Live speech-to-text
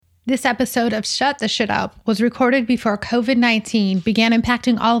This episode of Shut the Shit Up was recorded before COVID-19 began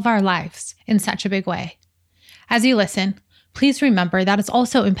impacting all of our lives in such a big way. As you listen, please remember that it's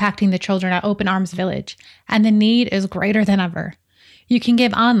also impacting the children at Open Arms Village, and the need is greater than ever. You can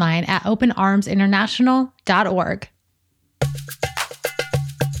give online at openarmsinternational.org.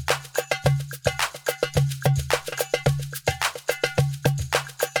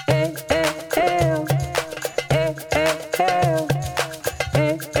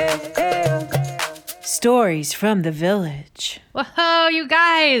 Stories from the village. Whoa, you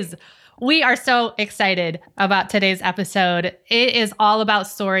guys! We are so excited about today's episode. It is all about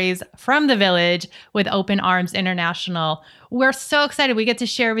stories from the village with Open Arms International. We're so excited. We get to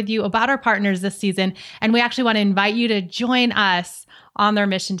share with you about our partners this season, and we actually want to invite you to join us on their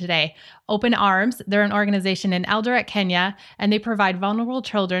mission today. Open Arms, they're an organization in Eldoret, Kenya, and they provide vulnerable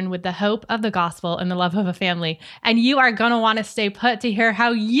children with the hope of the gospel and the love of a family. And you are going to want to stay put to hear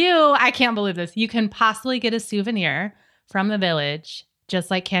how I can't believe this, you can possibly get a souvenir from the village, just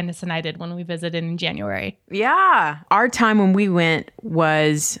like Candace and I did when we visited in January. Yeah. Our time when we went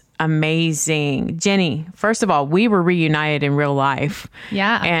was amazing. Jenny, first of all, we were reunited in real life.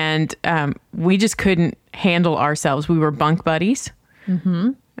 Yeah. And we just couldn't handle ourselves. We were bunk buddies. Mm-hmm.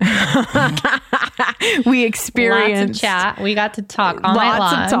 We experienced lots of chat. We got to talk all night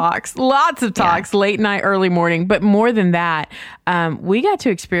long. Lots of talks, late night, early morning. But more than that, we got to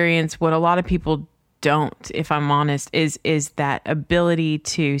experience what a lot of people don't, if I'm honest, is that ability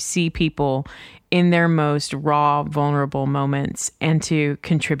to see people in their most raw, vulnerable moments and to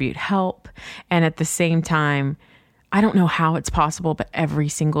contribute help. And at the same time, I don't know how it's possible, but every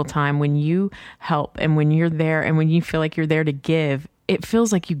single time when you help and when you're there and when you feel like you're there to give, it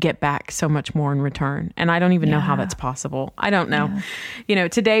feels like you get back so much more in return. And I don't even know how that's possible. I don't know. Yeah. You know,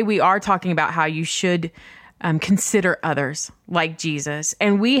 today we are talking about how you should consider others like Jesus.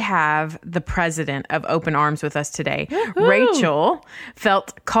 And we have the president of Open Arms with us today. Woo-hoo. Rachel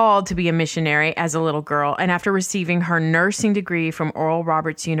felt called to be a missionary as a little girl. And after receiving her nursing degree from Oral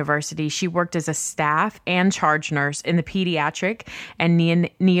Roberts University, she worked as a staff and charge nurse in the pediatric and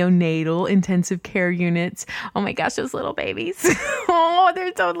neonatal intensive care units. Oh my gosh, those little babies. Oh,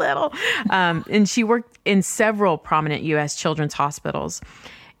 they're so little. And she worked in several prominent U.S. children's hospitals.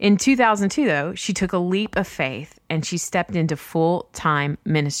 In 2002, though, she took a leap of faith and she stepped into full-time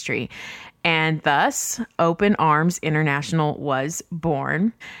ministry. And thus, Open Arms International was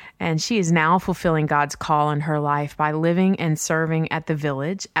born. And she is now fulfilling God's call in her life by living and serving at the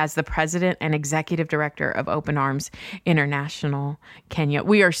village as the president and executive director of Open Arms International Kenya.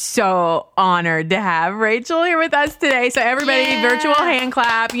 We are so honored to have Rachel here with us today. So everybody, virtual hand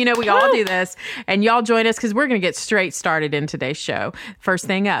clap. You know, we all do this. And y'all join us because we're going to get straight started in today's show. First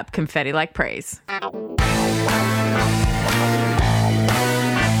thing up, confetti like praise.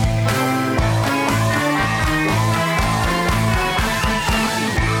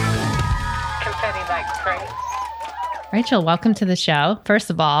 Rachel, welcome to the show, first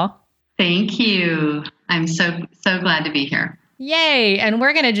of all. Thank you. I'm so glad to be here. Yay. And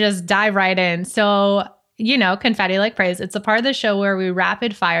we're going to just dive right in. So, you know, confetti like praise. It's a part of the show where we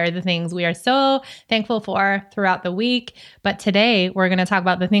rapid fire the things we are so thankful for throughout the week. But today we're going to talk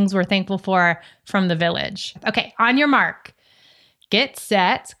about the things we're thankful for from the village. Okay, on your mark, get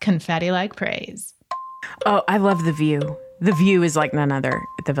set, confetti like praise. Oh, I love the view. The view is like none other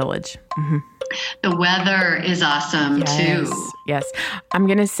at the village. Mm-hmm. The weather is awesome too. Yes. I'm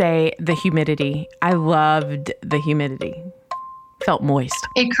going to say the humidity. I loved the humidity. Felt moist.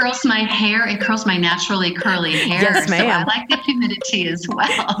 It curls my hair. It curls my naturally curly hair. Yes, ma'am. So I like the humidity as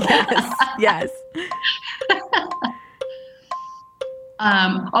well. Yes.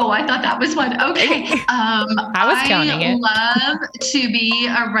 I thought that was one. Okay. I was counting it. I love to be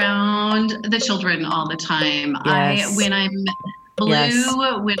around the children all the time. Yes. When I'm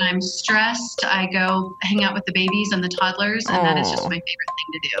blue, when I'm stressed, I go hang out with the babies and the toddlers, and that is just my favorite thing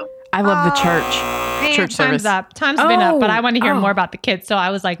to do. I love the church Time's service. Up. Time's been up, but I want to hear more about the kids. So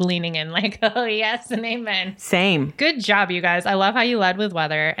I was like leaning in like, oh, yes and amen. Same. Good job, you guys. I love how you led with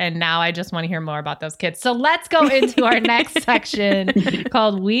weather. And now I just want to hear more about those kids. So let's go into our next section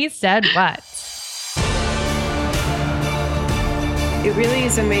called We Said What? It really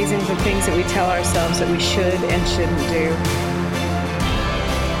is amazing the things that we tell ourselves that we should and shouldn't do.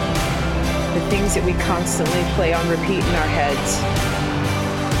 The things that we constantly play on repeat in our heads.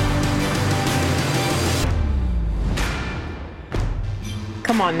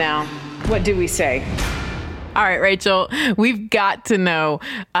 Come on now. What do we say? All right, Rachel, we've got to know.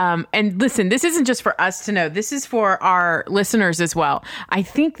 And listen, this isn't just for us to know. This is for our listeners as well. I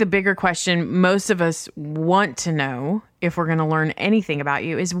think the bigger question most of us want to know, if we're going to learn anything about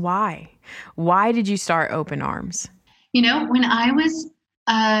you, is why? Why did you start Open Arms? You know, when I was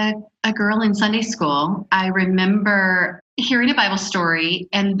a girl in Sunday school, I remember hearing a Bible story,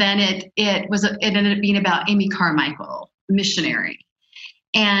 and then it ended up being about Amy Carmichael, missionary.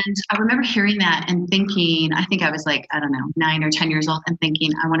 And I remember hearing that and thinking, I think I was like, I don't know, 9 or 10 years old, and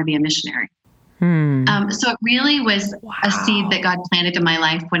thinking, I want to be a missionary. So it really was a seed that God planted in my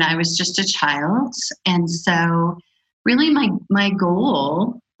life when I was just a child. And so really my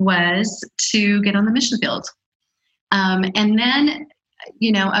goal was to get on the mission field. And then,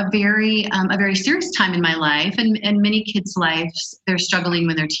 you know, a very serious time in my life, and many kids' lives, they're struggling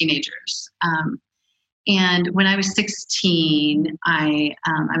when they're teenagers. And when I was 16, I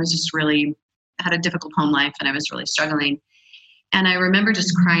was just really had a difficult home life, and I was really struggling. And I remember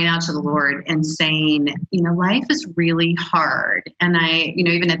just crying out to the Lord and saying, you know, life is really hard. And I, you know,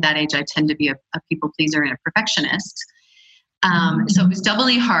 even at that age, I tend to be a people pleaser and a perfectionist. So it was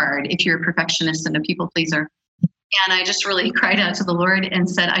doubly hard if you're a perfectionist and a people pleaser. And I just really cried out to the Lord and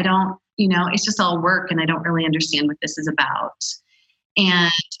said, I don't, you know, it's just all work, and I don't really understand what this is about. And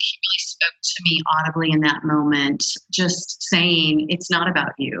he really spoke to me audibly in that moment, just saying, it's not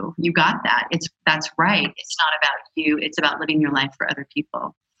about you. You got that. That's right. It's not about you. It's about living your life for other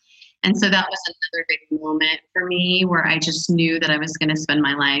people. And so that was another big moment for me, where I just knew that I was going to spend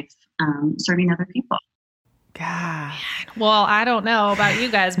my life serving other people. God. Well, I don't know about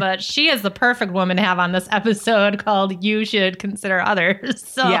you guys, but she is the perfect woman to have on this episode called You Should Consider Others.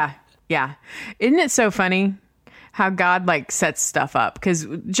 So Yeah. Isn't it so funny how God like sets stuff up? Because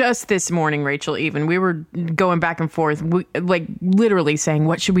just this morning, Rachel, even we were going back and forth, like literally saying,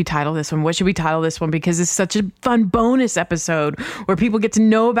 what should we title this one? What should we title this one? Because it's such a fun bonus episode where people get to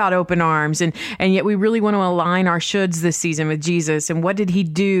know about Open Arms. And yet we really want to align our shoulds this season with Jesus. And what did he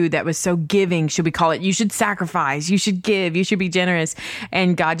do that was so giving? Should we call it, you should sacrifice, you should give, you should be generous.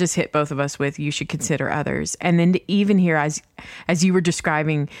 And God just hit both of us with, you should consider others. And then to even hear as you were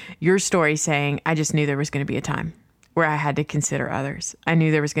describing your story, saying, I just knew there was going to be a time where I had to consider others. I knew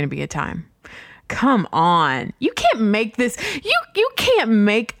there was going to be a time. Come on. You can't make this. You can't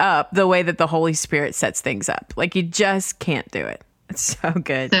make up the way that the Holy Spirit sets things up. Like, you just can't do it. It's so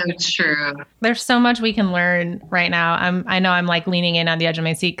good. So true. There's so much we can learn right now. I know I'm like leaning in on the edge of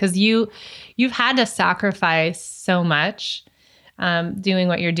my seat, because you've had to sacrifice so much doing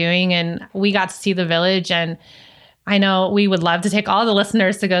what you're doing. And we got to see the village, and I know we would love to take all the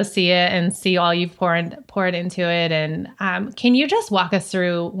listeners to go see it and see all you've poured into it. And can you just walk us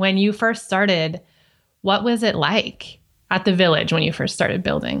through when you first started? What was it like at the village when you first started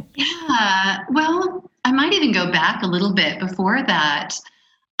building? Yeah, well, I might even go back a little bit before that.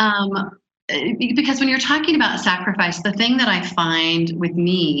 Because when you're talking about sacrifice, the thing that I find with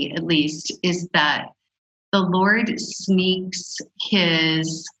me, at least, is that the Lord sneaks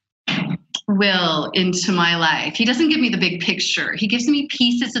his will into my life. He doesn't give me the big picture. He gives me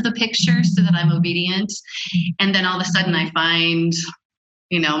pieces of the picture so that I'm obedient. And then all of a sudden I find,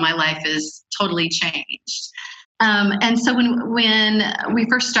 you know, my life is totally changed. And so when we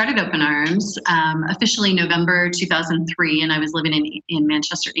first started Open Arms, officially November 2003, and I was living in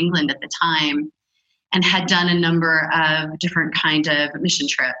Manchester, England at the time, and had done a number of different kind of mission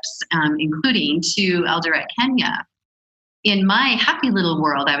trips, including to Eldoret, Kenya. In my happy little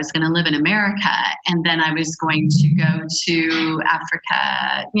world, I was going to live in America, and then I was going to go to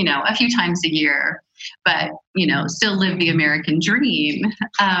Africa, you know, a few times a year, but, you know, still live the American dream.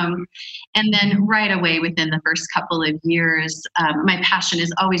 And then right away, within the first couple of years, my passion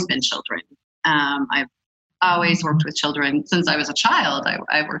has always been children. I've always worked with children. Since I was a child,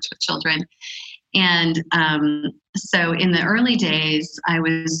 I've worked with children. And so in the early days, I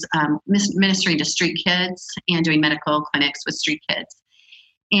was ministering to street kids and doing medical clinics with street kids.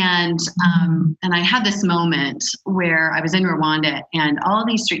 And I had this moment where I was in Rwanda, and all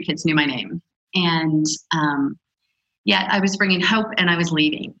these street kids knew my name. And yet I was bringing hope, and I was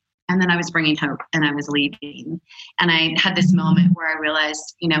leaving. And then I was bringing hope, and I was leaving. And I had this moment where I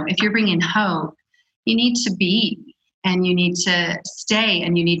realized, you know, if you're bringing hope, you need to be. And you need to stay,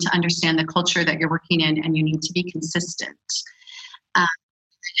 and you need to understand the culture that you're working in, and you need to be consistent. I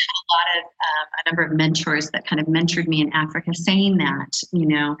had a number of mentors that kind of mentored me in Africa, saying that, you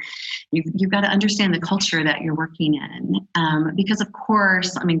know, you've got to understand the culture that you're working in. Because of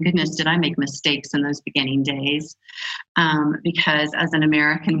course, I mean, goodness, did I make mistakes in those beginning days? Because as an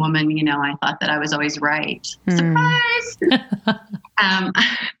American woman, you know, I thought that I was always right. Surprise!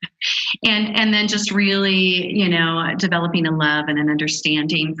 and then just really, developing a love and an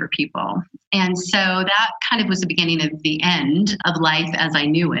understanding for people. And so that kind of was the beginning of the end of life as I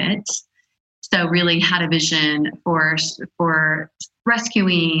knew it. So really had a vision for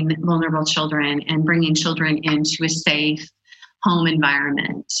rescuing vulnerable children and bringing children into a safe home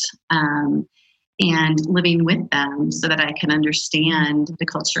environment, and living with them so that I can understand the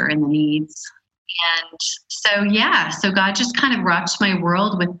culture and the needs. And so God just kind of rocked my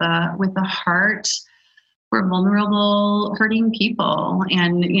world with the heart for vulnerable, hurting people,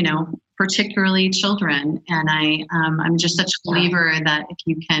 and particularly children. And I'm just such a believer that if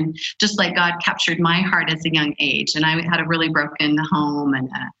you can, just like God captured my heart as a young age, and I had a really broken home and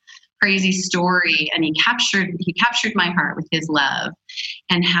a crazy story, and he captured my heart with his love,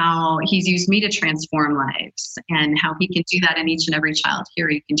 and how he's used me to transform lives, and how he can do that in each and every child here.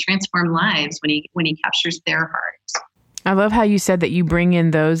 He can transform lives when he captures their heart. I love how you said that you bring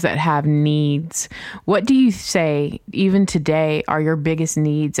in those that have needs. What do you say, even today, are your biggest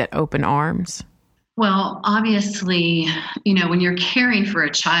needs at Open Arms? Well, obviously, when you're caring for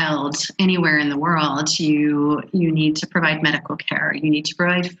a child anywhere in the world, you need to provide medical care. You need to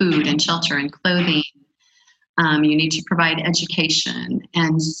provide food and shelter and clothing. You need to provide education.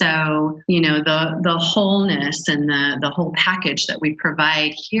 And so, the wholeness and the whole package that we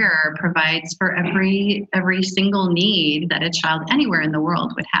provide here provides for every single need that a child anywhere in the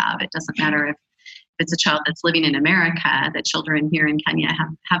world would have. It doesn't matter if it's a child that's living in America, the children here in Kenya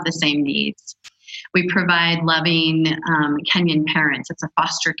have the same needs. We provide loving Kenyan parents. It's a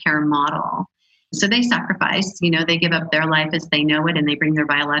foster care model. So they sacrifice, they give up their life as they know it, and they bring their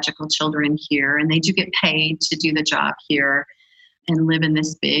biological children here, and they do get paid to do the job here and live in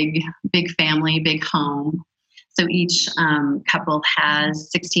this big family, big home. So each couple has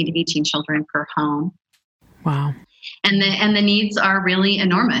 16 to 18 children per home. Wow. And the needs are really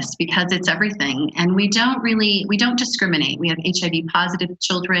enormous because it's everything. And we don't discriminate. We have HIV positive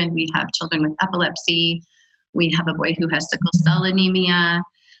children. We have children with epilepsy. We have a boy who has sickle cell anemia.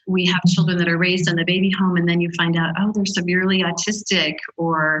 We have children that are raised in the baby home, and then you find out, they're severely autistic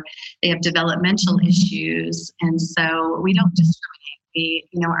or they have developmental issues. And so we don't discriminate.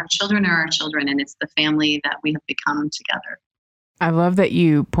 Our children are our children, and it's the family that we have become together. I love that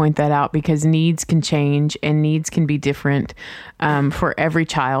you point that out, because needs can change and needs can be different for every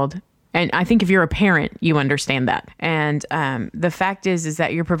child. And I think if you're a parent, you understand that. And the fact is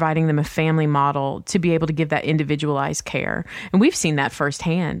that you're providing them a family model to be able to give that individualized care. And we've seen that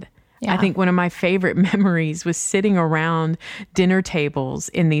firsthand. Yeah. I think one of my favorite memories was sitting around dinner tables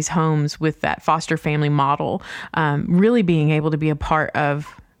in these homes with that foster family model, really being able to be a part of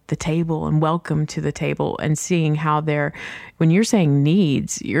the table and welcome to the table, and seeing how when you're saying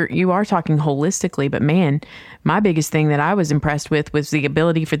needs, you are talking holistically, but man, my biggest thing that I was impressed with was the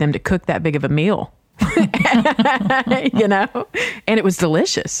ability for them to cook that big of a meal, and it was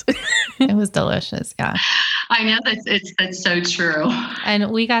delicious. It was delicious. Yeah. I know that's so true.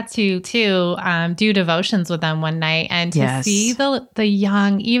 And we got to do devotions with them one night, and to see the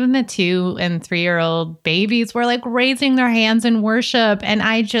young, even the 2 and 3-year-old babies were like raising their hands in worship. And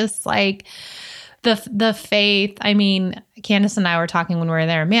I just like the faith. I mean, Candace and I were talking when we were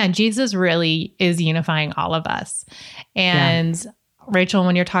there, man, Jesus really is unifying all of us. And Rachel,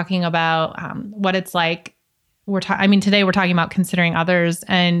 when you're talking about what it's like, today we're talking about considering others,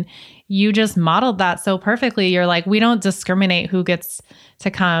 and you just modeled that so perfectly. You're like, we don't discriminate who gets to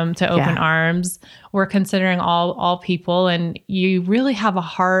come to Open Arms. We're considering all people, and you really have a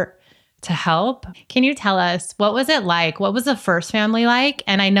heart to help. Can you tell us, what was it like? What was the first family like?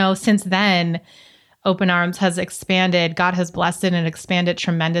 And I know since then, Open Arms has expanded. God has blessed it and expanded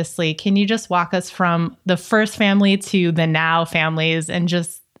tremendously. Can you just walk us from the first family to the now families, and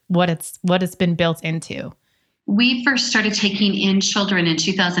just what it's been built into? We first started taking in children in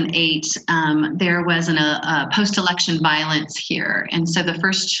 2008. There was a post-election violence here. And so the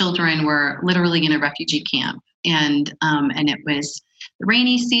first children were literally in a refugee camp. And it was the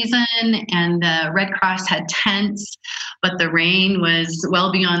rainy season, and the Red Cross had tents, but the rain was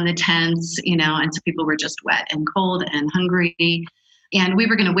well beyond the tents, and so people were just wet and cold and hungry. And we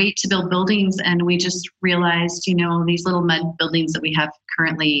were going to wait to build buildings, and we just realized, these little mud buildings that we have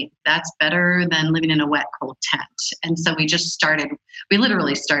currently, that's better than living in a wet, cold tent. And so we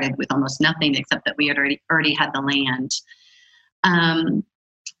literally started with almost nothing, except that we had already had the land.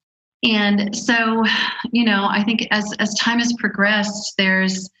 And so, I think as time has progressed,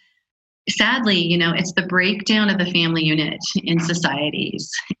 there's sadly, it's the breakdown of the family unit in societies.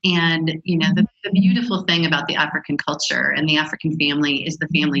 And, the beautiful thing about the African culture and the African family is the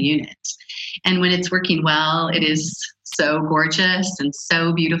family unit. And when it's working well, it is so gorgeous and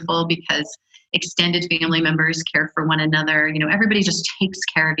so beautiful because extended family members care for one another. You know, everybody just takes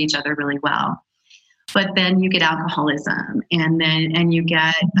care of each other really well. But then you get alcoholism, and you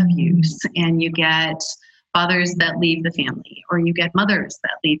get abuse, and you get fathers that leave the family, or you get mothers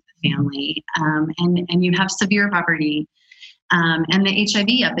that leave the family, and you have severe poverty, and the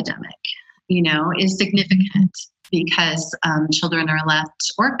HIV epidemic, you know, is significant because children are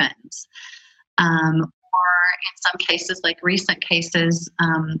left orphans, or in some cases, like recent cases,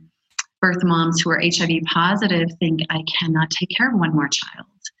 birth moms who are HIV positive think, I cannot take care of one more child.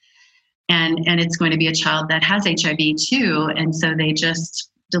 And it's going to be a child that has HIV too. And so they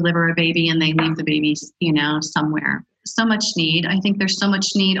just deliver a baby and they leave the baby, you know, somewhere. So much need. I think there's so much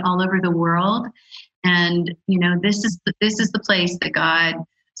need all over the world. And, you know, this is the place that God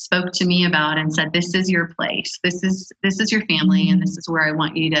spoke to me about and said, this is your place. This is your family. And this is where I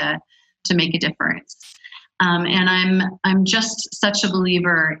want you to make a difference. And I'm just such a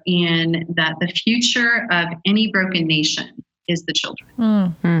believer in that the future of any broken nation is the children.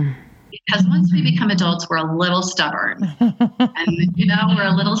 Mm. Because once we become adults, we're a little stubborn and, you know, we're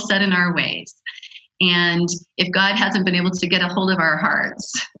a little set in our ways. And if God hasn't been able to get a hold of our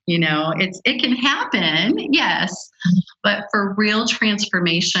hearts, you know, it can happen, yes. But for real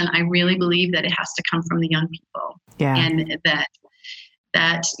transformation, I really believe that it has to come from the young people. Yeah. And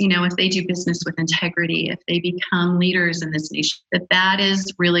that, you know, if they do business with integrity, if they become leaders in this nation, that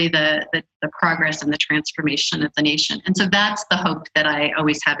is really the progress and the transformation of the nation. And so that's the hope that I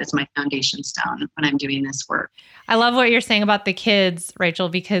always have as my foundation stone when I'm doing this work. I love what you're saying about the kids, Rachel,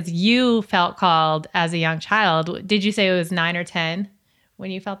 because you felt called as a young child. Did you say it was 9 or 10 when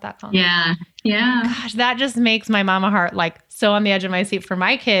you felt that call? Yeah. Yeah. Gosh, that just makes my mama heart like so on the edge of my seat for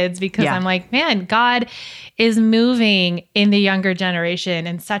my kids, because I'm like, man, God is moving in the younger generation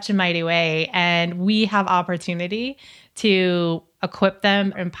in such a mighty way. And we have opportunity to equip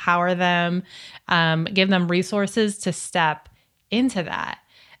them, empower them, give them resources to step into that.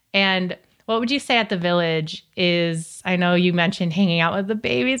 And what would you say at the Village is, I know you mentioned hanging out with the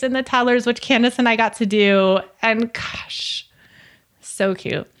babies and the toddlers, which Candace and I got to do. And gosh, so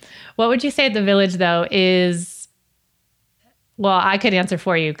cute. What would you say at the Village, though, is, well, I could answer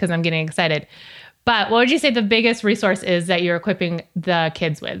for you because I'm getting excited. But what would you say the biggest resource is that you're equipping the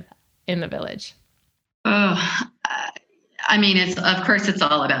kids with in the Village? Oh, I mean, of course, it's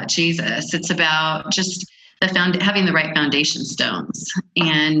all about Jesus. It's about just having the right foundation stones.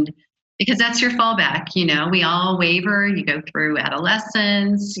 And because that's your fallback, you know, we all waver, you go through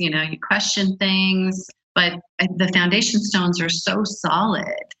adolescence, you know, you question things, but the foundation stones are so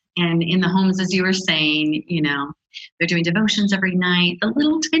solid. And in the homes, as you were saying, you know, they're doing devotions every night. The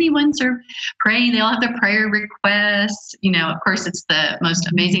little tiny ones are praying. They all have their prayer requests. You know, of course, it's the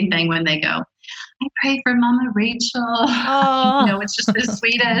most amazing thing when they go, I pray for Mama Rachel. Oh. You know, it's just the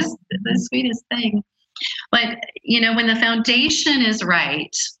sweetest thing. But, you know, when the foundation is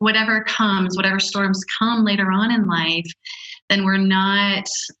right, whatever storms come later on in life, then we're not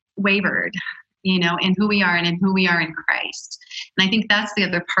wavered, you know, in who we are and in who we are in Christ. And I think that's the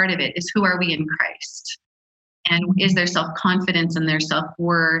other part of it, is who are we in Christ? And is there self-confidence and their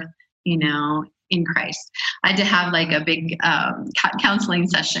self-worth, you know, in Christ? I had to have like a big counseling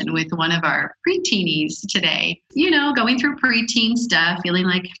session with one of our preteenies today, you know, going through preteen stuff, feeling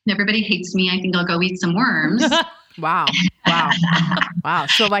like everybody hates me. I think I'll go eat some worms. Wow.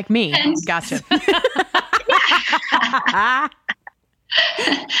 So like me. Gotcha.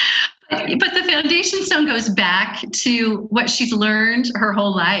 But the foundation stone goes back to what she's learned her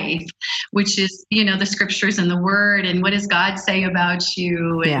whole life, which is, you know, the scriptures and the word and what does God say about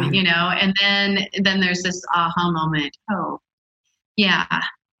you? And, you know, and then there's this aha moment. Oh, yeah,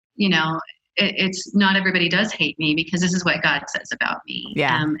 you know, it's not everybody does hate me because this is what God says about me.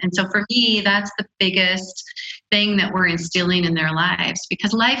 Yeah. And so for me, that's the biggest thing that we're instilling in their lives,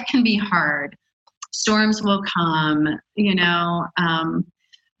 because life can be hard. Storms will come, you know,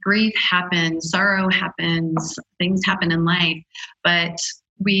 grief happens, sorrow happens, things happen in life, but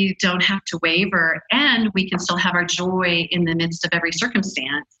we don't have to waver, and we can still have our joy in the midst of every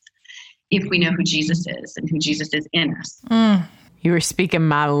circumstance if we know who Jesus is and who Jesus is in us. You were speaking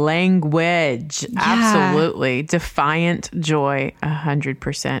my language. Yeah. Absolutely. Defiant joy,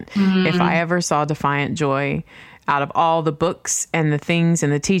 100%. If I ever saw defiant joy out of all the books and the things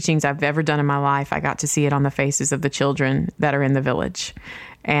and the teachings I've ever done in my life, I got to see it on the faces of the children that are in the Village.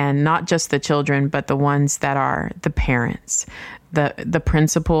 And not just the children, but the ones that are the parents, the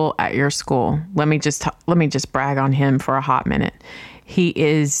principal at your school. Let me just brag on him for a hot minute. He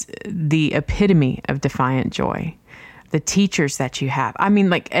is the epitome of defiant joy. The teachers that you have, I mean,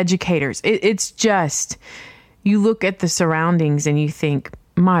 like educators, it's just, you look at the surroundings and you think,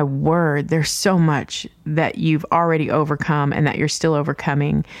 my word, there's so much that you've already overcome and that you're still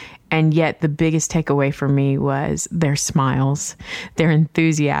overcoming. And yet the biggest takeaway for me was their smiles, their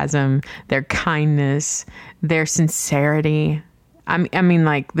enthusiasm, their kindness, their sincerity. I mean,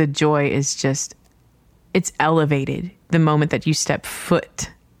 like, the joy is just, it's elevated the moment that you step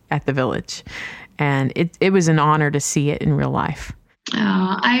foot at the Village. And it was an honor to see it in real life.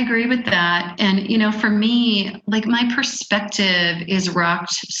 Oh, I agree with that. And, for me, like, my perspective is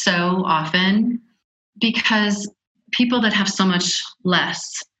rocked so often because people that have so much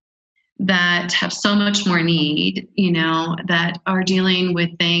less, that have so much more need, that are dealing with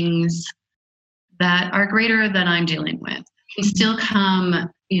things that are greater than I'm dealing with, can still come,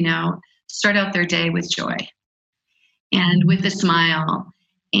 start out their day with joy and with a smile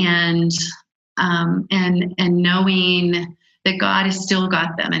and knowing that God has still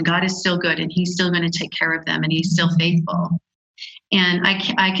got them and God is still good and he's still going to take care of them and he's still faithful. And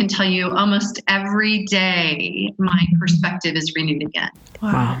I can tell you almost every day, my perspective is renewed again.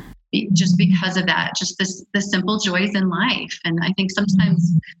 Wow. Just because of that, just the simple joys in life. And I think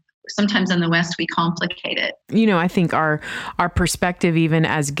sometimes in the West, we complicate it. I think our perspective, even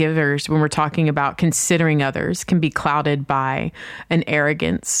as givers, when we're talking about considering others, can be clouded by an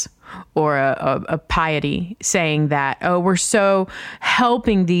arrogance or a piety, saying that, oh, we're so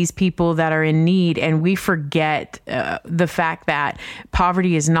helping these people that are in need. And we forget the fact that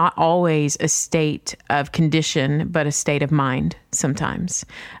poverty is not always a state of condition, but a state of mind sometimes.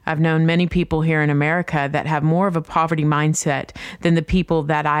 I've known many people here in America that have more of a poverty mindset than the people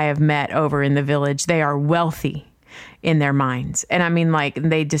that I have met over in the Village. They are wealthy in their minds. And I mean, like,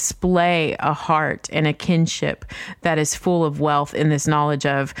 they display a heart and a kinship that is full of wealth in this knowledge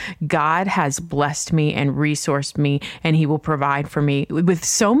of God has blessed me and resourced me, and he will provide for me with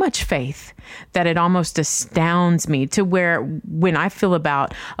so much faith that it almost astounds me, to where when I feel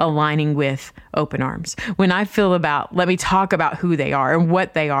about aligning with Open Arms, when I feel about, let me talk about who they are and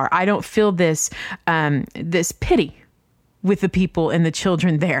what they are, I don't feel this pity with the people and the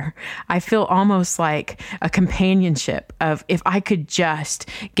children there. I feel almost like a companionship of, if I could just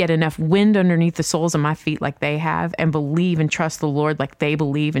get enough wind underneath the soles of my feet like they have, and believe and trust the Lord like they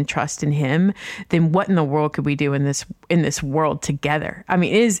believe and trust in him, then what in the world could we do in this world together? I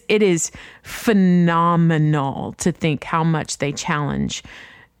mean, it is phenomenal to think how much they challenge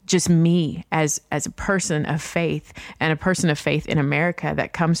just me as a person of faith, and a person of faith in America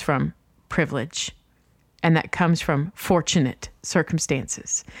that comes from privilege and that comes from fortunate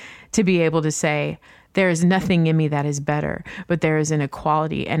circumstances, to be able to say, there is nothing in me that is better, but there is an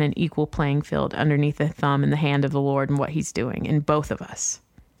equality and an equal playing field underneath the thumb and the hand of the Lord and what he's doing in both of us.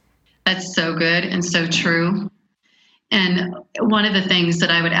 That's so good and so true. And one of the things that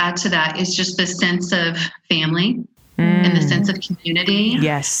I would add to that is just the sense of family and the sense of community.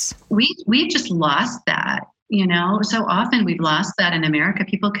 Yes. We've just lost that. So often we've lost that in America.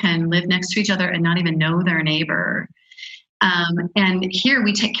 People can live next to each other and not even know their neighbor. And here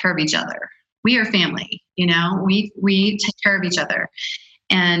we take care of each other. We are family, we take care of each other.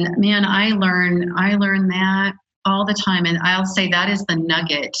 And man, I learn that all the time. And I'll say that is the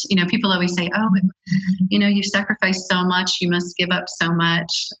nugget. People always say, oh, you sacrifice so much, you must give up so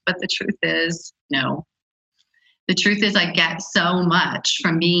much. But the truth is, no. The truth is, I get so much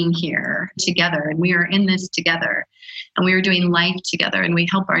from being here together, and we are in this together, and we are doing life together, and we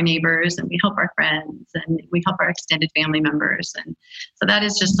help our neighbors, and we help our friends, and we help our extended family members. And so that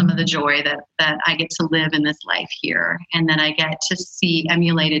is just some of the joy that I get to live in this life here, and that I get to see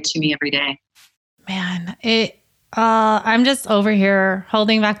emulated to me every day. Man, I'm just over here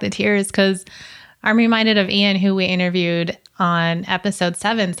holding back the tears because I'm reminded of Ian, who we interviewed on episode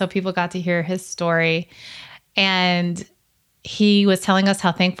 7. So people got to hear his story. And he was telling us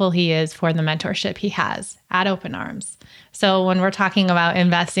how thankful he is for the mentorship he has at Open Arms. So when we're talking about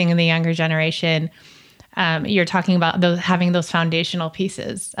investing in the younger generation, you're talking about having those foundational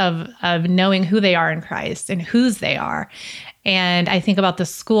pieces of knowing who they are in Christ and whose they are. And I think about the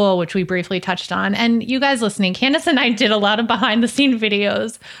school, which we briefly touched on. And you guys listening, Candace and I did a lot of behind the scene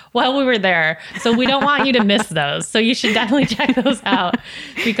videos while we were there. So we don't want you to miss those. So you should definitely check those out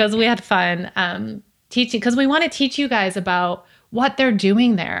because we had fun teaching, because we want to teach you guys about what they're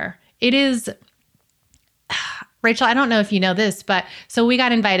doing there. It is, Rachel, I don't know if you know this, but so we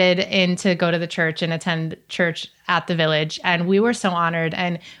got invited in to go to the church and attend church at the Village. And we were so honored,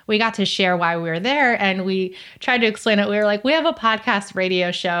 and we got to share why we were there. And we tried to explain it. We were like, we have a podcast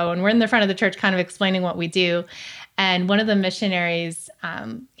radio show, and we're in the front of the church kind of explaining what we do. And one of the missionaries,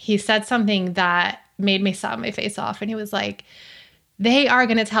 he said something that made me sob my face off. And he was like, they are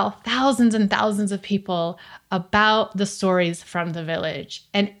going to tell thousands and thousands of people about the stories from the village.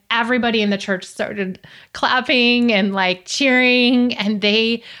 And everybody in the church started clapping and like cheering. And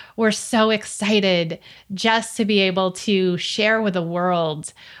they were so excited just to be able to share with the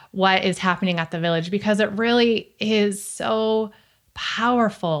world what is happening at the village, because it really is so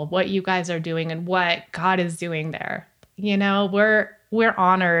powerful what you guys are doing and what God is doing there. You know, we're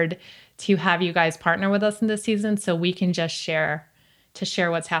honored to have you guys partner with us in this season so we can just share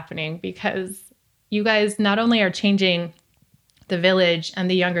what's happening, because you guys not only are changing the village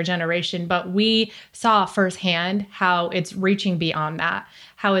and the younger generation, but we saw firsthand how it's reaching beyond that,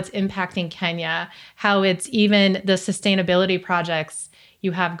 how it's impacting Kenya, how it's even the sustainability projects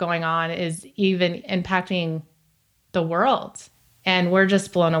you have going on is even impacting the world. And we're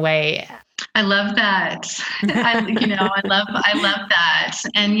just blown away. I love that. I love that.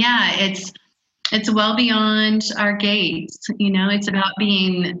 And yeah, it's well beyond our gates. It's about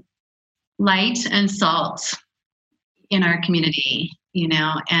being light and salt in our community,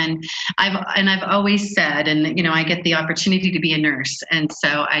 and I've always said, and I get the opportunity to be a nurse. And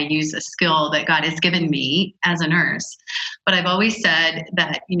so I use a skill that God has given me as a nurse. But I've always said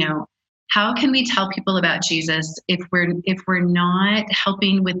that, how can we tell people about Jesus if we're not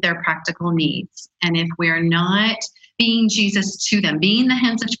helping with their practical needs, and if we're not being Jesus to them, being the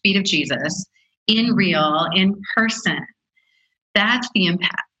hands and feet of Jesus in person? That's the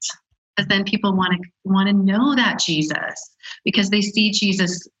impact. Because then people want to know that Jesus, because they see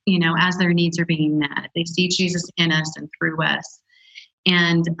Jesus, as their needs are being met. They see Jesus in us and through us.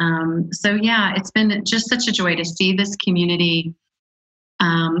 And so yeah, it's been just such a joy to see this community.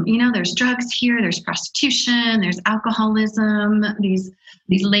 There's drugs here, there's prostitution, there's alcoholism, these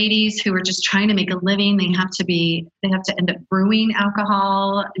ladies who are just trying to make a living. They have to end up brewing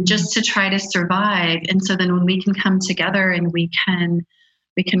alcohol just to try to survive. And so then when we can come together and we can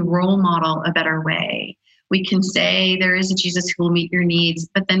role model a better way, we can say there is a Jesus who will meet your needs,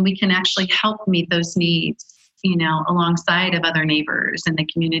 but then we can actually help meet those needs, alongside of other neighbors in the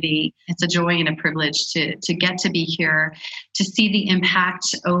community. It's a joy and a privilege to get to be here, to see the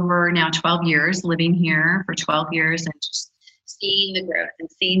impact over now 12 years, living here for 12 years and just seeing the growth and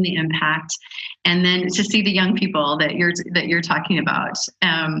seeing the impact. And then to see the young people that you're talking about.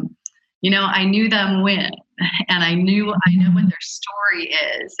 I knew them when, and I know what their story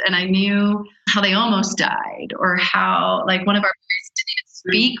is, and I knew how they almost died, or how, like, one of our boys didn't even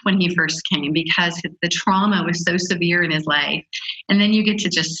speak when he first came because the trauma was so severe in his life. And then you get to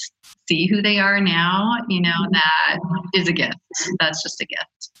just see who they are now, that is a gift. That's just a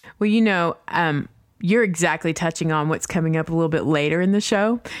gift. Well, you're exactly touching on what's coming up a little bit later in the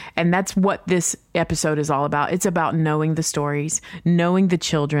show. And that's what this episode is all about. It's about knowing the stories, knowing the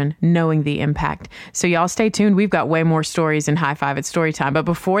children, knowing the impact. So y'all stay tuned. We've got way more stories in High Five at Storytime. But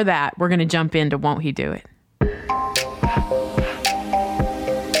before that, we're going to jump into Won't He Do It?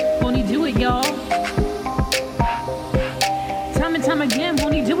 Won't he do it, y'all? Time and time again,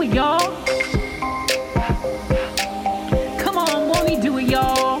 won't he do it, y'all? Come on, won't he do it,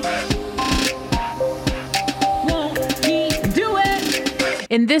 y'all?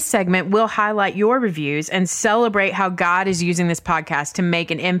 In this segment, we'll highlight your reviews and celebrate how God is using this podcast to make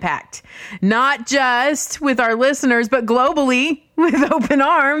an impact, not just with our listeners, but globally with Open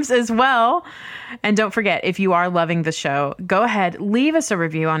Arms as well. And don't forget, if you are loving the show, go ahead, leave us a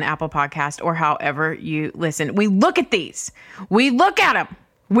review on Apple Podcast or however you listen. We look at these. We look at them.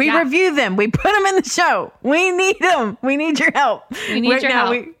 We review them. We put them in the show. We need them. We need your help. We need your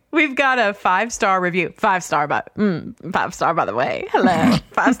help. We've got a 5-star review. 5-star, by the way. Hello.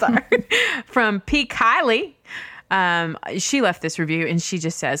 5-star. From P. Kylie. She left this review and she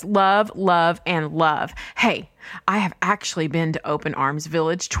just says, love, love, and love. Hey, I have actually been to Open Arms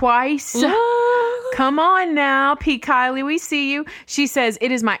Village twice. Come on now, P. Kylie, we see you. She says,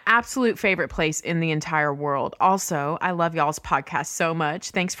 it is my absolute favorite place in the entire world. Also, I love y'all's podcast so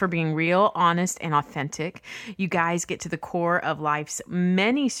much. Thanks for being real, honest, and authentic. You guys get to the core of life's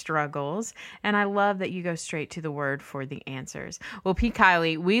many struggles, and I love that you go straight to the word for the answers. Well, P.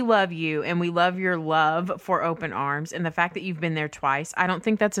 Kylie, we love you, and we love your love for Open Arms, and the fact that you've been there twice. I don't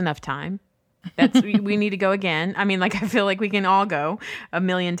think that's enough time. We need to go again. I mean, I feel like we can all go a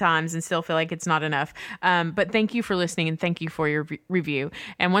million times and still feel like it's not enough. But thank you for listening and thank you for your review.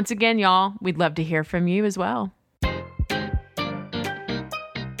 And once again, y'all, we'd love to hear from you as well.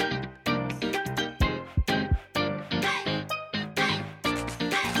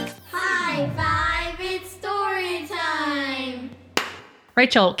 High Five, it's story time.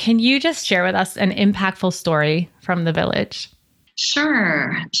 Rachel, can you just share with us an impactful story from the village?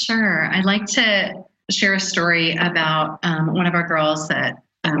 Sure. I'd like to share a story about one of our girls that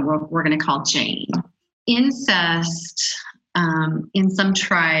we're going to call Jane. Incest in some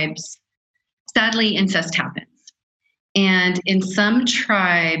tribes, sadly, incest happens. And in some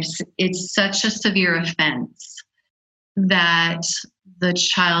tribes, it's such a severe offense that the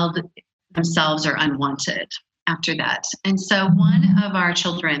child themselves are unwanted after that. And so one of our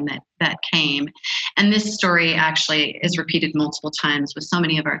children that came, and this story actually is repeated multiple times with so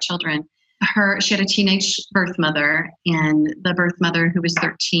many of our children, she had a teenage birth mother, and the birth mother, who was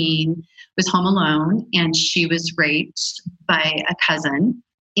 13, was home alone, and she was raped by a cousin.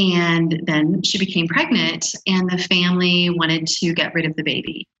 And then she became pregnant, and the family wanted to get rid of the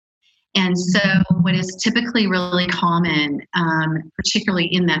baby. And so what is typically really common, particularly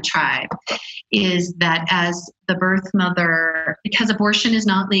in that tribe, is that as the birth mother, because abortion is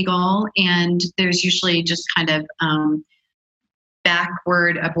not legal, and there's usually just kind of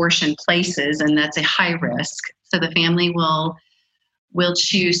backward abortion places, and that's a high risk. So the family will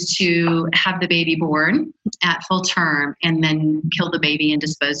choose to have the baby born at full term and then kill the baby and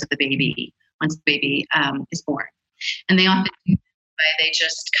dispose of the baby once the baby is born. And they often do that by they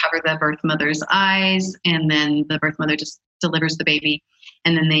just cover the birth mother's eyes, and then the birth mother just delivers the baby.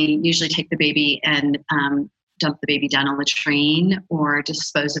 And then they usually take the baby and dump the baby down a latrine or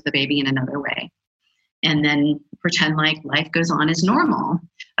dispose of the baby in another way. And then pretend like life goes on as normal.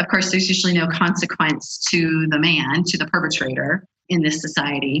 Of course, there's usually no consequence to the man, to the perpetrator in this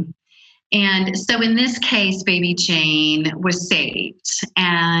society. And so in this case, baby Jane was saved.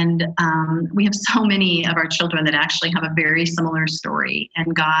 And we have so many of our children that actually have a very similar story,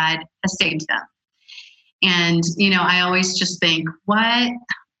 and God has saved them. And, I always just think, what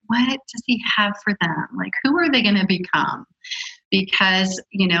does he have for them? Like, who are they going to become? Because,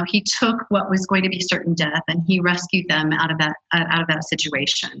 he took what was going to be certain death, and he rescued them out of that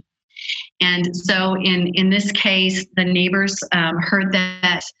situation. And so in this case, the neighbors heard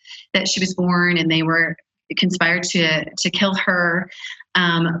that she was born, and they were conspired to kill her.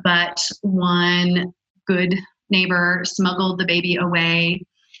 But one good neighbor smuggled the baby away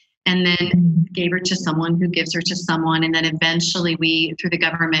and then gave her to someone who gives her to someone. And then eventually through the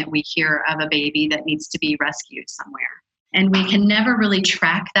government, we hear of a baby that needs to be rescued somewhere. And we can never really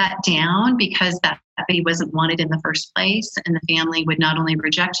track that down because that baby wasn't wanted in the first place. And the family would not only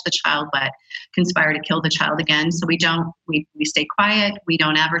reject the child, but conspire to kill the child again. So we stay quiet. We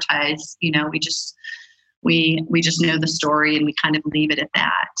don't advertise, we just know the story, and we kind of leave it at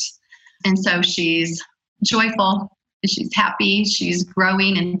that. And so she's joyful, she's happy, she's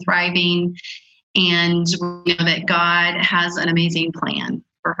growing and thriving. And we know that God has an amazing plan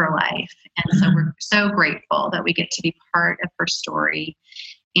for her life. And so we're so grateful that we get to be part of her story.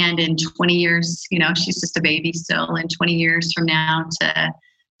 And in 20 years, she's just a baby still, in 20 years from now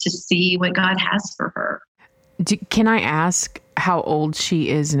to see what God has for her. Can I ask how old she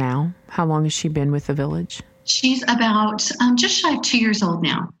is now? How long has she been with the village? She's about just shy of 2 years old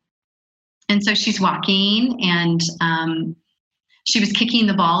now. And so she's walking, and she was kicking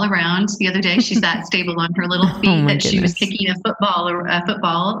the ball around the other day. She's that stable on her little feet that she was kicking a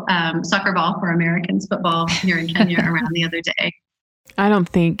soccer ball for Americans football here in Kenya around the other day. I don't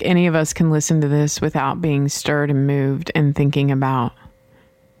think any of us can listen to this without being stirred and moved and thinking about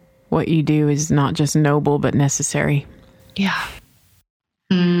what you do is not just noble, but necessary. Yeah.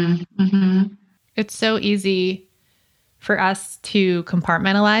 Mm-hmm. It's so easy for us to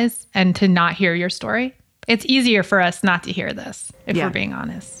compartmentalize and to not hear your story. It's easier for us not to hear this, if we're being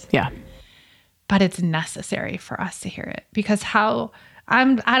honest. Yeah. But it's necessary for us to hear it, because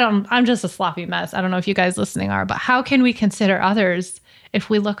I'm just a sloppy mess. I don't know if you guys listening are, but how can we consider others if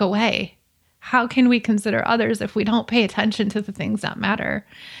we look away? How can we consider others if we don't pay attention to the things that matter?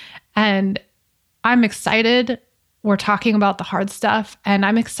 And I'm excited we're talking about the hard stuff, and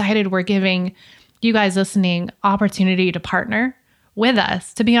I'm excited we're giving you guys listening opportunity to partner with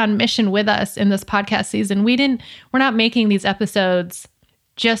us, to be on mission with us in this podcast season. We're not making these episodes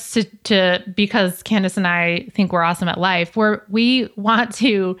just to because Candace and I think we're awesome at life. We want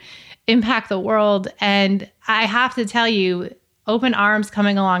to impact the world. And I have to tell you, Open Arms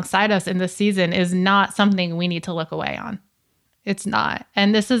coming alongside us in this season is not something we need to look away on. It's not.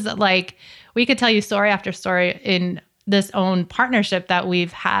 And this is like, we could tell you story after story in this own partnership that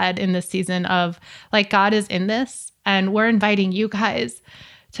we've had in this season of like, God is in this, and we're inviting you guys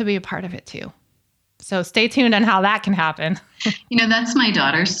to be a part of it too. So stay tuned on how that can happen. That's my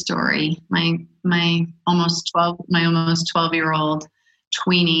daughter's story. My almost 12-year-old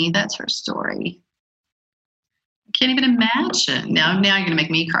tweenie, that's her story. I can't even imagine. Now you're going to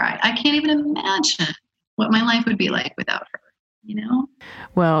make me cry. I can't even imagine what my life would be like without her,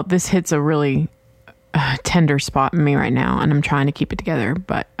 Well, this hits a really tender spot in me right now, and I'm trying to keep it together.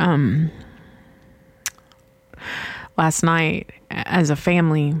 But last night, as a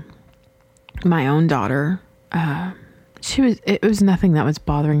family, my own daughter, it was nothing that was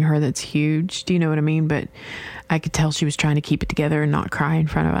bothering her that's huge. Do you know what I mean? But I could tell she was trying to keep it together and not cry in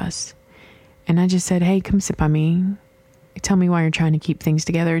front of us. And I just said, hey, come sit by me. Tell me why you're trying to keep things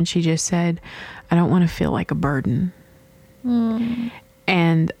together. And she just said, I don't want to feel like a burden.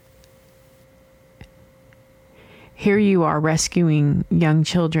 And here you are rescuing young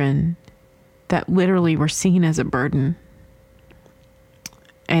children that literally were seen as a burden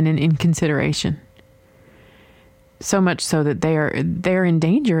and an inconsideration. So much so that they're in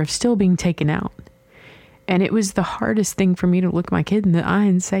danger of still being taken out. And it was the hardest thing for me to look my kid in the eye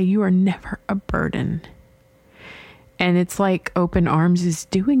and say, you are never a burden. And it's like Open Arms is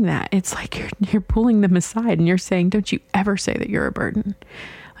doing that. It's like you're pulling them aside and you're saying, don't you ever say that you're a burden.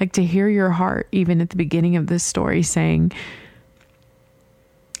 Like, to hear your heart, even at the beginning of this story, saying,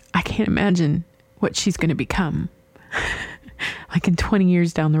 I can't imagine what she's going to become. Like in 20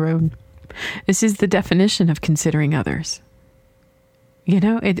 years down the road. This is the definition of considering others. You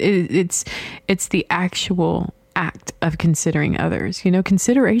know, it's the actual act of considering others. You know,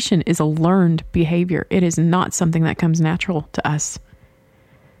 consideration is a learned behavior. It is not something that comes natural to us.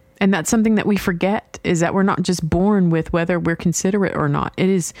 And that's something that we forget, is that we're not just born with whether we're considerate or not. It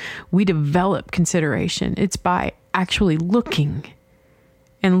is, we develop consideration. It's by actually looking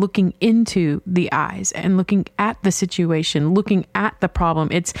and looking into the eyes and looking at the situation, looking at the problem.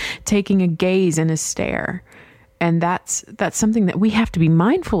 It's taking a gaze and a stare. And that's something that we have to be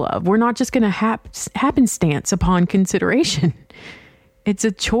mindful of. We're not just going to happenstance upon consideration. It's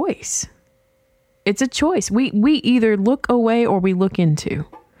a choice. It's a choice. We either look away or we look into.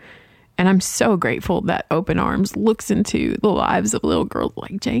 And I'm so grateful that Open Arms looks into the lives of little girls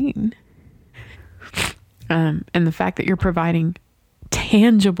like Jane. And the fact that you're providing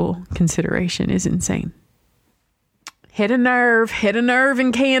tangible consideration is insane. Hit a nerve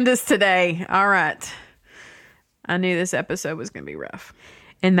in Candace today. All right. I knew this episode was going to be rough.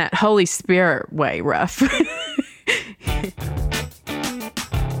 In that Holy Spirit way, rough.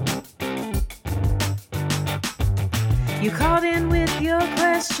 You called in with your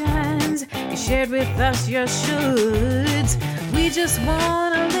questions. You shared with us your shoulds. We just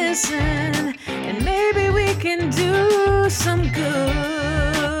want to listen, and maybe we can do some good.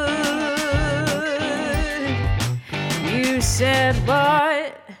 You said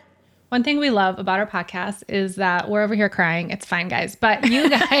what? One thing we love about our podcast is that we're over here crying. It's fine, guys. But you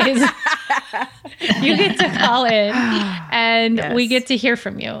guys, you get to call in and we get to hear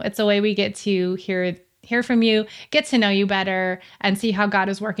from you. It's a way we get to hear from you, get to know you better, and see how God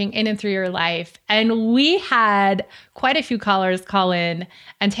is working in and through your life. And we had quite a few callers call in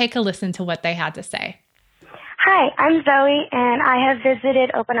and take a listen to what they had to say. Hi, I'm Zoe, and I have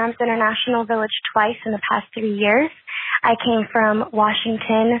visited Open Arms International Village twice in the past 3 years. I came from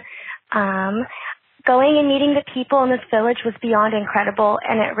Washington. Going and meeting the people in this village was beyond incredible,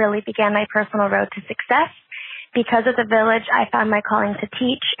 and it really began my personal road to success. Because of the village, I found my calling to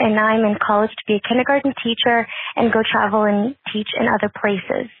teach, and now I'm in college to be a kindergarten teacher and go travel and teach in other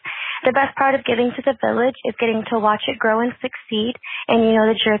places. The best part of giving to the village is getting to watch it grow and succeed, and you know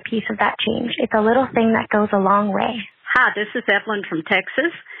that you're a piece of that change. It's a little thing that goes a long way. Hi, this is Evelyn from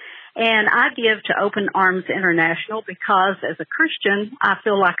Texas. And I give to Open Arms International because as a Christian, I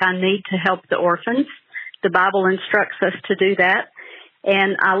feel like I need to help the orphans. The Bible instructs us to do that.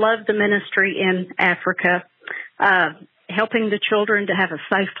 And I love the ministry in Africa, helping the children to have a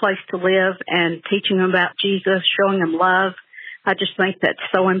safe place to live and teaching them about Jesus, showing them love. I just think that's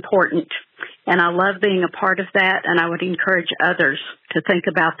so important. And I love being a part of that. And I would encourage others to think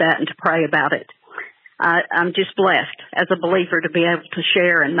about that and to pray about it. I'm just blessed as a believer to be able to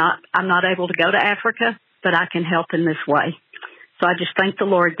share, and I'm not able to go to Africa, but I can help in this way. So I just thank the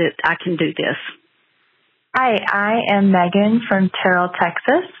Lord that I can do this. Hi, I am Megan from Terrell,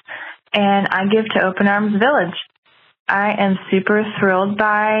 Texas, and I give to Open Arms Village. I am super thrilled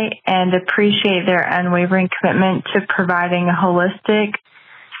by and appreciate their unwavering commitment to providing a holistic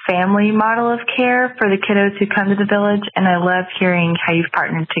family model of care for the kiddos who come to the village, and I love hearing how you've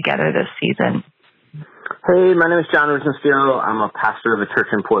partnered together this season. Hey, my name is John Rosensteel. I'm a pastor of a church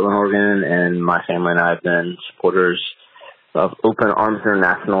in Portland, Oregon, and my family and I have been supporters of Open Arms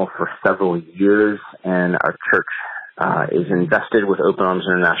International for several years, and our church is invested with Open Arms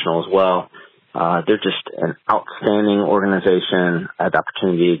International as well. They're just an outstanding organization. I had the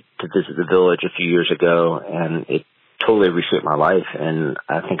opportunity to visit the village a few years ago, and it totally reshaped my life, and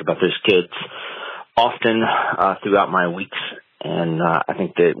I think about those kids often throughout my weeks And I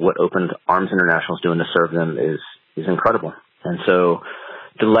think that what Open Arms International is doing to serve them is incredible. And so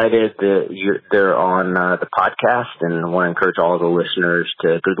delighted that they're on the podcast, and I want to encourage all of the listeners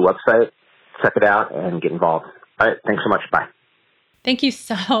to go to the website, check it out, and get involved. All right. Thanks so much. Bye. Thank you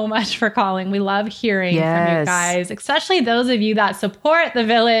so much for calling. We love hearing from you guys, especially those of you that support the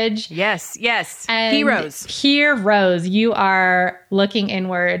Village. Yes. And heroes. You are looking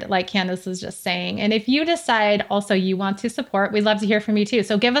inward, like Candace was just saying. And if you decide also you want to support, we'd love to hear from you too.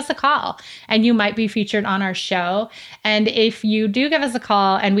 So give us a call and you might be featured on our show. And if you do give us a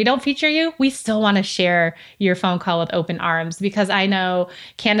call and we don't feature you, we still want to share your phone call with Open Arms, because I know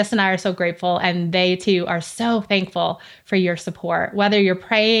Candace and I are so grateful, and they too are so thankful for your support. Whether you're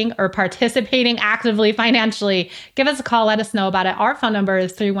praying or participating actively financially, give us a call. Let us know about it. Our phone number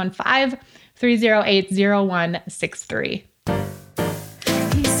is 315-308-0163.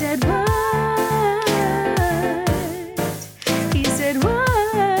 He said what? He said what?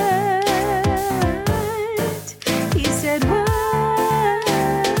 He said what?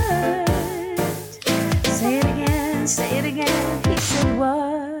 Say it again, say it again. He said what?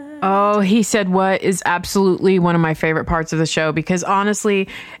 Oh, He Said What is absolutely one of my favorite parts of the show, because honestly,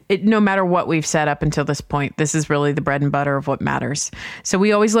 no matter what we've set up until this point, this is really the bread and butter of what matters. So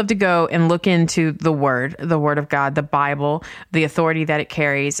we always love to go and look into the Word of God, the Bible, the authority that it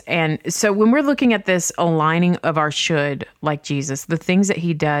carries. And so when we're looking at this aligning of our should, like Jesus, the things that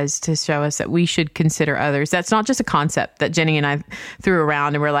he does to show us that we should consider others, that's not just a concept that Jenny and I threw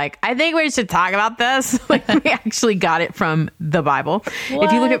around and we're like, I think we should talk about this. Like, we actually got it from the Bible. What?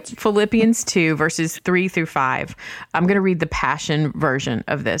 If you look at Philippians 2, verses 3-5, I'm going to read the Passion version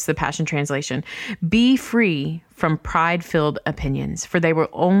of this, the Passion Translation. Be free from pride-filled opinions, for they will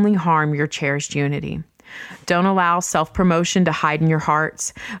only harm your cherished unity. Don't allow self-promotion to hide in your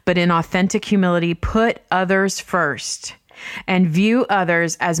hearts, but in authentic humility, put others first and view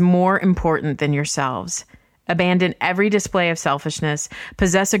others as more important than yourselves. Abandon every display of selfishness.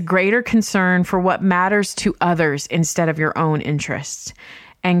 Possess a greater concern for what matters to others instead of your own interests.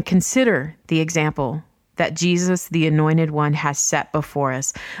 And consider the example that Jesus, the Anointed One, has set before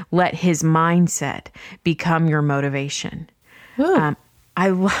us. Let his mindset become your motivation. Come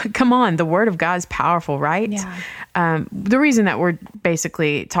on, the Word of God is powerful, right? Yeah. The reason that we're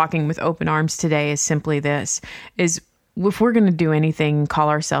basically talking with Open Arms today is simply this, is if we're going to do anything, call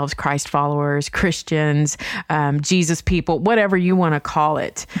ourselves Christ followers, Christians, Jesus people, whatever you want to call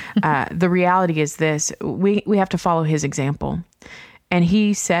it, the reality is this: we have to follow his example. And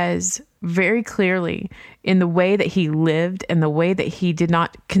he says very clearly, in the way that he lived and the way that he did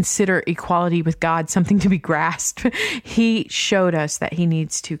not consider equality with God something to be grasped, he showed us that he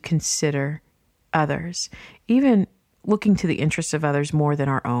needs to consider others, even looking to the interests of others more than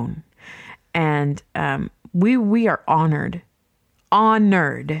our own. And we are honored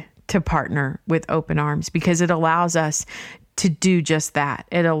to partner with Open Arms, because it allows us to do just that.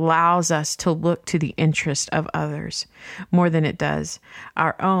 It allows us to look to the interest of others more than it does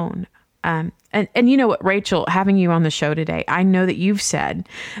our own. And you know what, Rachel, having you on the show today, I know that you've said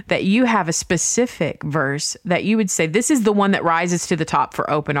that you have a specific verse that you would say, this is the one that rises to the top for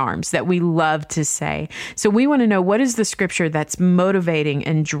Open Arms, that we love to say. So we want to know, what is the scripture that's motivating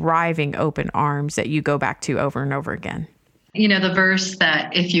and driving Open Arms that you go back to over and over again? You know, the verse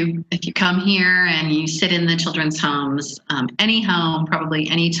that if you come here and you sit in the children's homes, any home, probably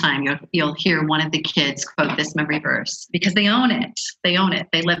any time, you'll hear one of the kids quote this memory verse, because they own it. They own it.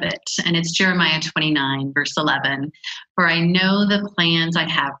 They live it. And it's Jeremiah 29, verse 11. For I know the plans I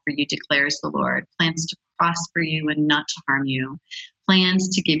have for you, declares the Lord, plans to prosper you and not to harm you, plans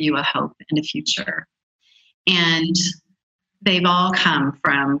to give you a hope and a future. And they've all come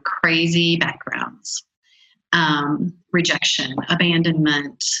from crazy backgrounds. Rejection,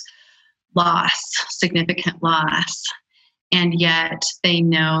 abandonment, loss, significant loss. And yet they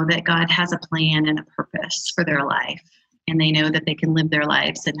know that God has a plan and a purpose for their life. And they know that they can live their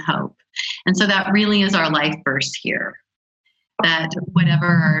lives in hope. And so that really is our life verse here. That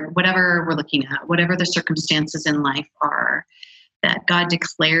whatever we're looking at, whatever the circumstances in life are, that God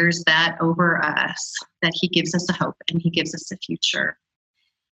declares that over us, that he gives us a hope and he gives us a future.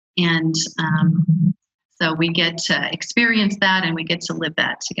 And so we get to experience that and we get to live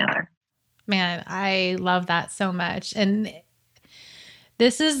that together. Man, I love that so much. And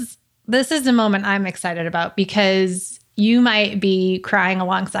this is the moment I'm excited about, because you might be crying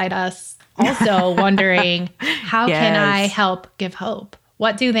alongside us, also wondering, how can I help give hope?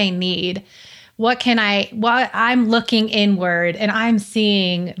 What do they need? what I'm looking inward and I'm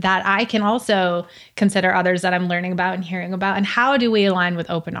seeing that I can also consider others that I'm learning about and hearing about. And how do we align with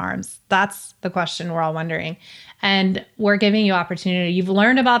Open Arms? That's the question we're all wondering. And we're giving you opportunity. You've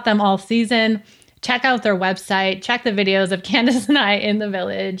learned about them all season. Check out their website. Check the videos of Candace and I in the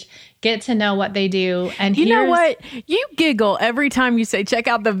village. Get to know what they do. And you know what? You giggle every time you say check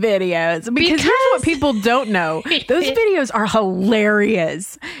out the videos because here's what people don't know. Those videos are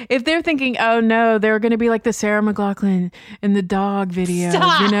hilarious. If they're thinking, oh no, they're going to be like the Sarah McLachlan and the dog videos,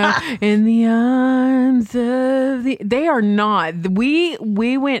 you know, in the arms of the. They are not. We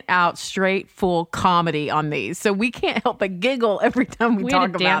went out straight full comedy on these, so we can't help but giggle every time we talk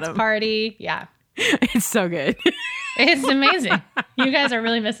about them. We had a dance party. Yeah. It's so good. It's amazing. You guys are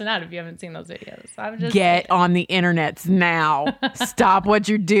really missing out if you haven't seen those videos. Get on the internets now. Stop what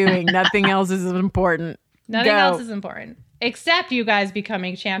you're doing. Nothing else is important. Nothing else is important. Except you guys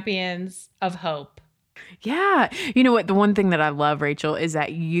becoming champions of hope. Yeah. You know what? The one thing that I love, Rachel, is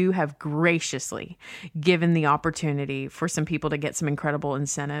that you have graciously given the opportunity for some people to get some incredible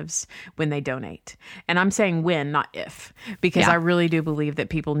incentives when they donate. And I'm saying when, not if, because I really do believe that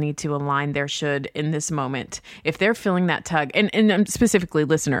people need to align their should in this moment. If they're feeling that tug, and specifically,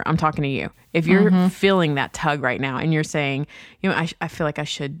 listener, I'm talking to you. If you're feeling that tug right now and you're saying, you know, I feel like I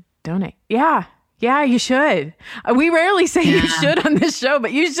should donate. Yeah, you should. We rarely say you should on this show,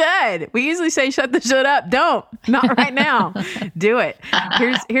 but you should. We usually say shut the shit up. Don't. Not right now. Do it.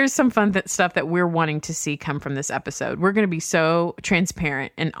 Here's some fun stuff that we're wanting to see come from this episode. We're going to be so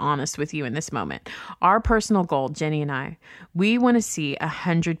transparent and honest with you in this moment. Our personal goal, Jenny and I, we want to see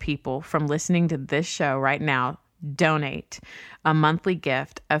 100 people from listening to this show right now donate a monthly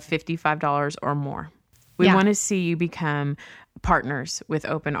gift of $55 or more. We want to see you become partners with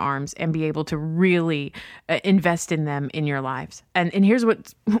Open Arms and be able to really invest in them in your lives. And here's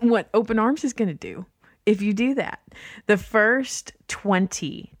what Open Arms is going to do. If you do that, the first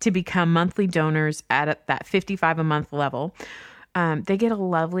 20 to become monthly donors at that $55 a month level, they get a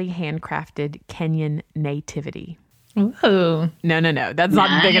lovely handcrafted Kenyan nativity. Ooh. No. That's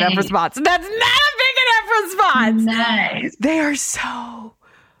not big enough response. That's not a big enough response. Nice.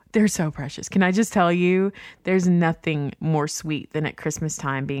 They're so precious. Can I just tell you, there's nothing more sweet than at Christmas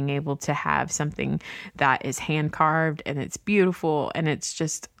time being able to have something that is hand carved and it's beautiful. And it's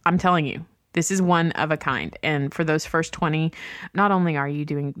just, I'm telling you, this is one of a kind. And for those first 20, not only are you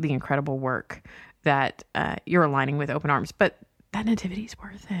doing the incredible work that you're aligning with Open Arms, but that nativity is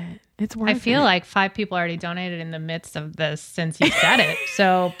worth it. It's worth it. I feel like 5 people already donated in the midst of this since you said it.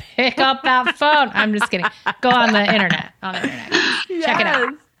 So pick up that phone. I'm just kidding. Go on the internet. Yes. Check it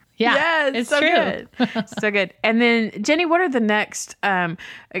out. Yeah, yes, it's so true. Good. So good. And then, Jenny, what are the next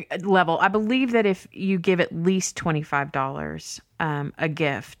level? I believe that if you give at least $25 a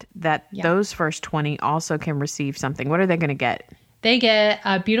gift, that those first 20 also can receive something. What are they going to get? They get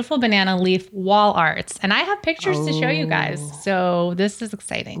a beautiful banana leaf wall arts. And I have pictures to show you guys. So this is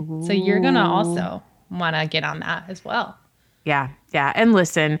exciting. Ooh. So you're going to also want to get on that as well. Yeah. And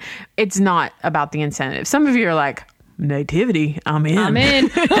listen, it's not about the incentive. Some of you are like, nativity, I'm in.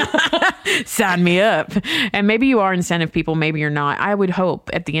 Sign me up. And maybe you are incentive people, maybe you're not. I would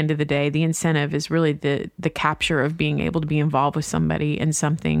hope at the end of the day, the incentive is really the capture of being able to be involved with somebody and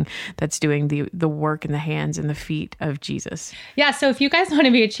something that's doing the work in the hands and the feet of Jesus. Yeah. So if you guys want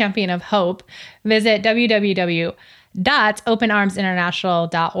to be a champion of hope, visit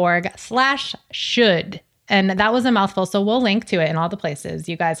www.openarmsinternational.org/should. And that was a mouthful. So we'll link to it in all the places.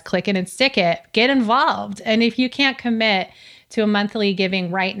 You guys click it and stick it. Get involved. And if you can't commit to a monthly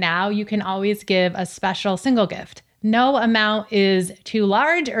giving right now, you can always give a special single gift. No amount is too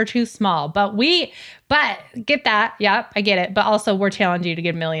large or too small. But get that. Yep, I get it. But also we're challenging you to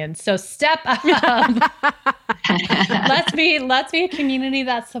give millions. So step up. Let's be a community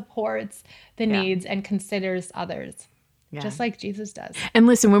that supports the needs and considers others. Yeah. Just like Jesus does. And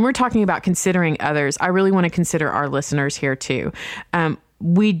listen, when we're talking about considering others, I really want to consider our listeners here too.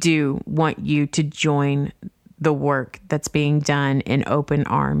 We do want you to join the work that's being done in Open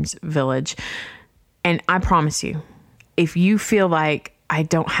Arms Village. And I promise you, if you feel like I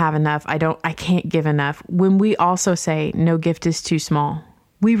don't have enough, I can't give enough, when we also say no gift is too small,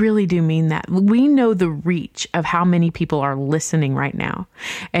 we really do mean that. We know the reach of how many people are listening right now,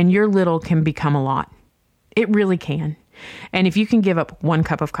 and your little can become a lot. It really can. And if you can give up 1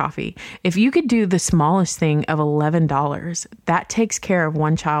 cup of coffee, if you could do the smallest thing of $11, that takes care of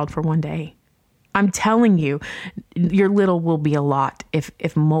 1 child for 1 day. I'm telling you, your little will be a lot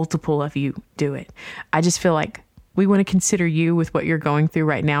if multiple of you do it. I just feel like we want to consider you with what you're going through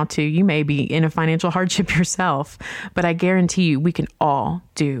right now too. You may be in a financial hardship yourself, but I guarantee you we can all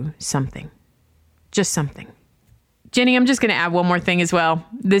do something. Just something. Jenny, I'm just going to add one more thing as well.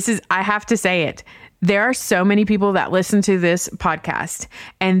 I have to say it. There are so many people that listen to this podcast,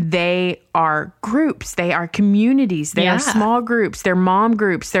 and they are groups. They are communities. They are small groups. They're mom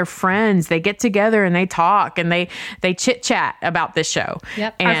groups. They're friends. They get together and they talk and they chit chat about this show.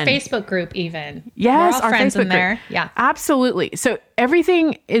 Yep. And our Facebook group even. Yes. We're all our friends Facebook in there. group. Yeah. Absolutely. So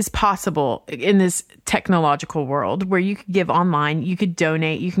everything is possible in this technological world where you could give online, you could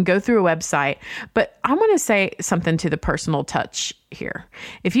donate, you can go through a website. But I want to say something to the personal touch here.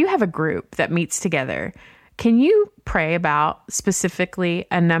 If you have a group that meets together, can you pray about specifically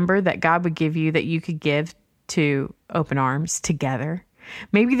a number that God would give you that you could give to Open Arms together?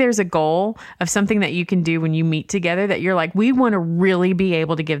 Maybe there's a goal of something that you can do when you meet together that you're like, we want to really be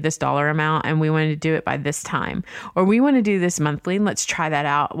able to give this dollar amount and we want to do it by this time. Or we want to do this monthly and let's try that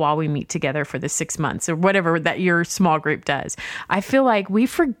out while we meet together for the 6 months or whatever that your small group does. I feel like we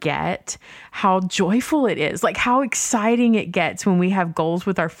forget how joyful it is, like how exciting it gets when we have goals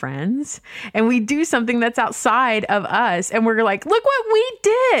with our friends and we do something that's outside of us and we're like, look what we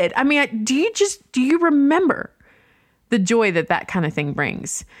did. I mean, do you remember the joy that kind of thing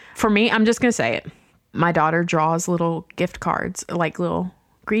brings? For me, I'm just going to say it. My daughter draws little gift cards, like little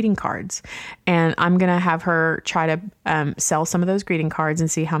greeting cards. And I'm going to have her try to sell some of those greeting cards and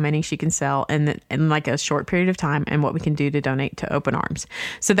see how many she can sell in like a short period of time and what we can do to donate to Open Arms.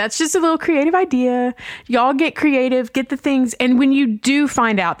 So that's just a little creative idea. Y'all get creative, get the things. And when you do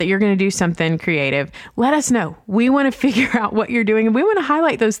find out that you're going to do something creative, let us know. We want to figure out what you're doing and we want to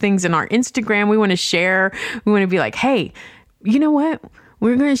highlight those things in our Instagram. We want to share. We want to be like, hey, you know what?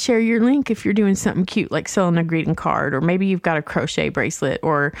 We're going to share your link if you're doing something cute, like selling a greeting card, or maybe you've got a crochet bracelet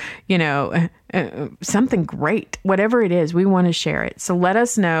or, something great. Whatever it is, we want to share it. So let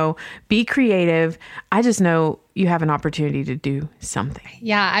us know. Be creative. I just know you have an opportunity to do something.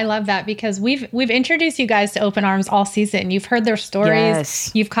 Yeah, I love that because we've introduced you guys to Open Arms all season. You've heard their stories.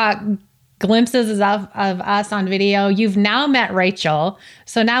 Yes. You've caught glimpses of us on video. You've now met Rachel.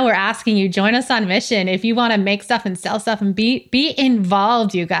 So now we're asking you, join us on mission. If you want to make stuff and sell stuff and be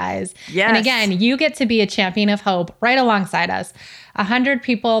involved, you guys. Yes. And again, you get to be a champion of hope right alongside us. 100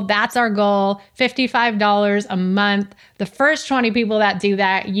 people, that's our goal. $55 a month. The first 20 people that do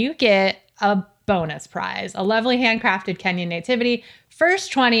that, you get a bonus prize, a lovely handcrafted Kenyan nativity.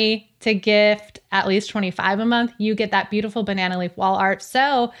 First 20 to gift at least $25 a month, you get that beautiful banana leaf wall art.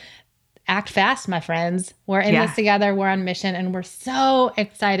 So act fast, my friends. We're in this together. We're on mission. And we're so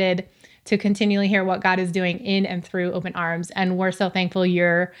excited to continually hear what God is doing in and through Open Arms. And we're so thankful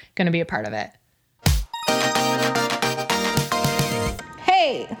you're going to be a part of it.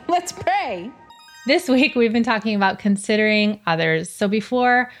 Hey, let's pray. This week, we've been talking about considering others. So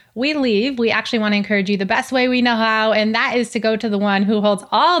before we leave, we actually want to encourage you the best way we know how, and that is to go to the one who holds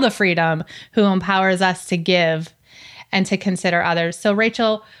all the freedom, who empowers us to give and to consider others. So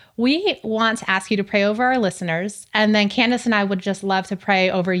Rachel, we want to ask you to pray over our listeners, and then Candace and I would just love to pray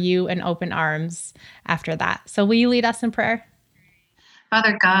over you and Open Arms after that. So will you lead us in prayer?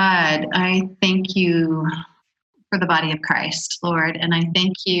 Father God, I thank you for the body of Christ, Lord, and I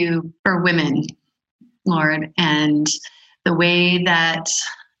thank you for women, Lord, and the way that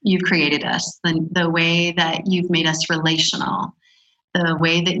you've created us, the way that you've made us relational, the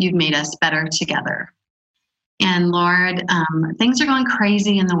way that you've made us better together. And Lord, things are going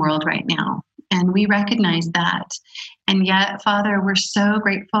crazy in the world right now, and we recognize that. And yet, Father, we're so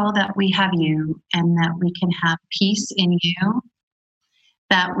grateful that we have you and that we can have peace in you,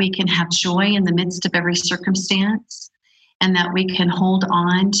 that we can have joy in the midst of every circumstance, and that we can hold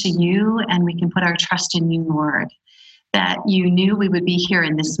on to you and we can put our trust in you, Lord, that you knew we would be here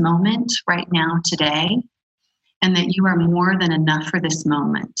in this moment right now today, and that you are more than enough for this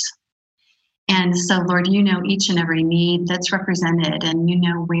moment. And so, Lord, you know each and every need that's represented, and you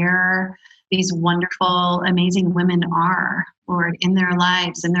know where these wonderful, amazing women are, Lord, in their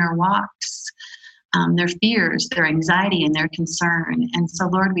lives, in their walks, their fears, their anxiety, and their concern. And so,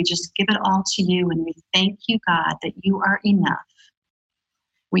 Lord, we just give it all to you, and we thank you, God, that you are enough.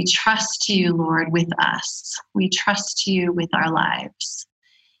 We trust you, Lord, with us. We trust you with our lives.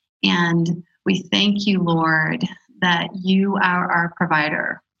 And we thank you, Lord, that you are our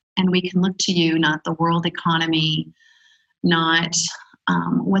provider. And we can look to you, not the world economy, not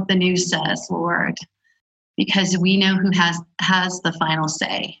what the news says, Lord, because we know who has the final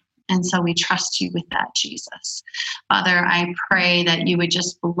say. And so we trust you with that, Jesus. Father, I pray that you would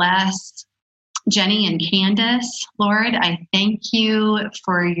just bless Jenny and Candace, Lord. I thank you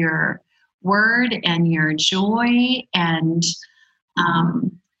for your word and your joy and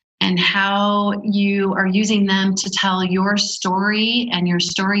and how you are using them to tell your story and your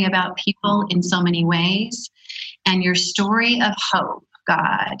story about people in so many ways, and your story of hope,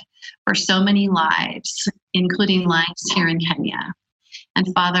 God, for so many lives, including lives here in Kenya. And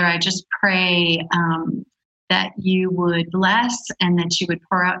Father, I just pray that you would bless and that you would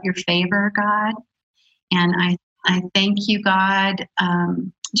pour out your favor, God. And I thank you, God,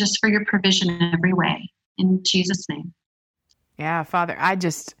 just for your provision in every way. In Jesus' name. Yeah, Father,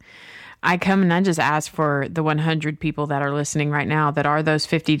 I come and I just ask for the 100 people that are listening right now that are those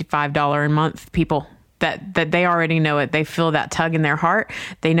 $55 a month people, that they already know it. They feel that tug in their heart.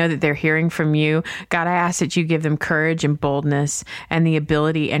 They know that they're hearing from you. God, I ask that you give them courage and boldness and the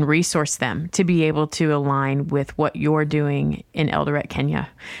ability and resource them to be able to align with what you're doing in Eldoret, Kenya,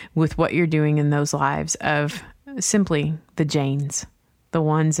 with what you're doing in those lives of simply the Janes, the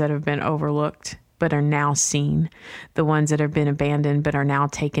ones that have been overlooked but are now seen, the ones that have been abandoned but are now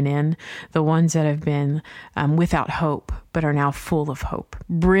taken in, the ones that have been without hope but are now full of hope,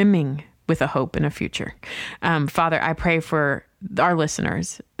 brimming with a hope and a future. Father, I pray for our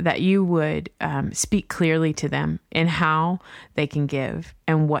listeners that you would speak clearly to them in how they can give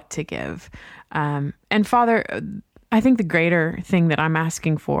and what to give. And Father, I think the greater thing that I'm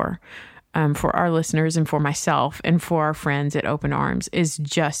asking for our listeners and for myself and for our friends at Open Arms is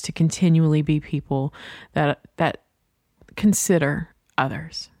just to continually be people that consider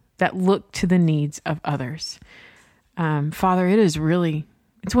others, that look to the needs of others. Father,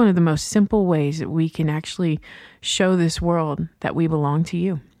 it's one of the most simple ways that we can actually show this world that we belong to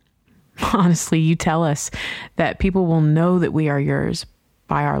you. Honestly, you tell us that people will know that we are yours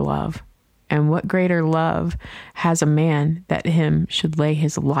by our love. And what greater love has a man that him should lay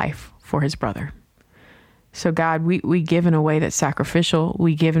his life for his brother? So God, we give in a way that's sacrificial,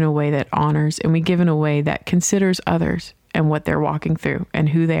 we give in a way that honors, and we give in a way that considers others and what they're walking through and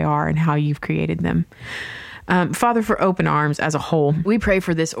who they are and how you've created them. Father, for Open Arms as a whole, we pray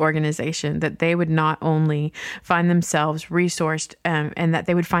for this organization that they would not only find themselves resourced and that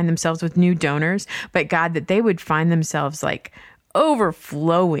they would find themselves with new donors, but God, that they would find themselves like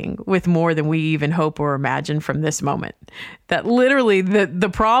overflowing with more than we even hope or imagine from this moment. That literally the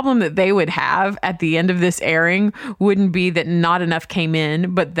problem that they would have at the end of this airing wouldn't be that not enough came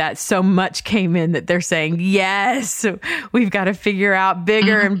in, but that so much came in that they're saying, yes, we've got to figure out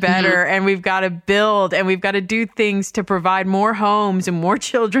bigger and better, and we've got to build, and we've got to do things to provide more homes and more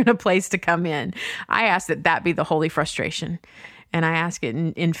children a place to come in. I ask that be the holy frustration. And I ask it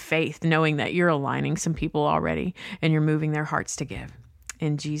in faith, knowing that you're aligning some people already and you're moving their hearts to give.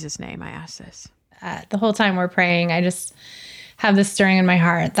 In Jesus' name, I ask this. The whole time we're praying, I just have this stirring in my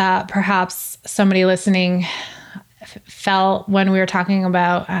heart that perhaps somebody listening felt when we were talking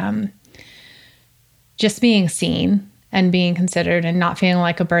about just being seen and being considered and not feeling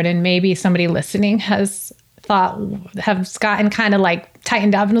like a burden. Maybe somebody listening has gotten kind of like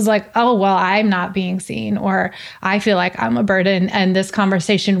tightened up and was like, oh, well, I'm not being seen, or I feel like I'm a burden. And this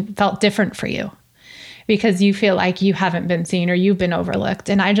conversation felt different for you because you feel like you haven't been seen or you've been overlooked.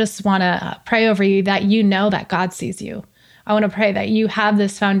 And I just want to pray over you that you know that God sees you. I want to pray that you have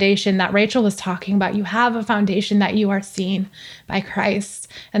this foundation that Rachel was talking about. You have a foundation that you are seen by Christ,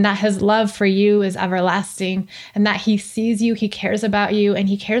 and that his love for you is everlasting, and that he sees you, he cares about you, and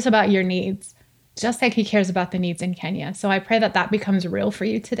he cares about your needs, just like he cares about the needs in Kenya. So I pray that that becomes real for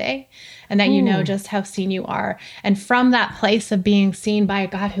you today, and that you know just how seen you are. And from that place of being seen by a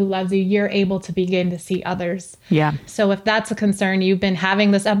God who loves you, you're able to begin to see others. Yeah. So if that's a concern you've been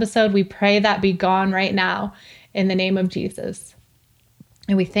having this episode, we pray that be gone right now in the name of Jesus.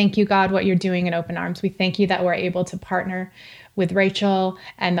 And we thank you, God, what you're doing in Open Arms. We thank you that we're able to partner with Rachel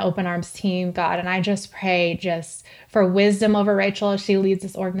and the Open Arms team, God. And I just pray just for wisdom over Rachel as she leads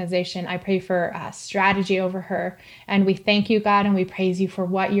this organization. I pray for strategy over her. And we thank you, God, and we praise you for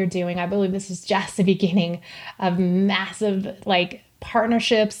what you're doing. I believe this is just the beginning of massive,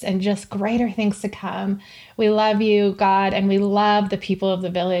 partnerships and just greater things to come. We love you, God, and we love the people of the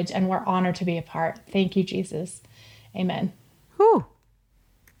village, and we're honored to be a part. Thank you, Jesus. Amen. Whew.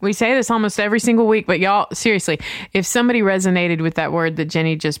 We say this almost every single week, but y'all, seriously, if somebody resonated with that word that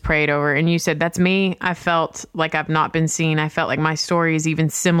Jenny just prayed over and you said, that's me, I felt like I've not been seen. I felt like my story is even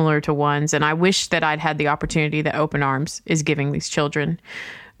similar to one's. And I wish that I'd had the opportunity that Open Arms is giving these children.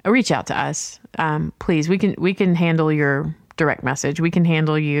 Reach out to us. Please, we can handle your direct message. We can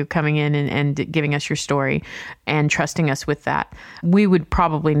handle you coming in and giving us your story and trusting us with that. We would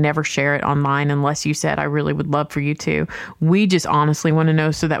probably never share it online unless you said, I really would love for you to. We just honestly want to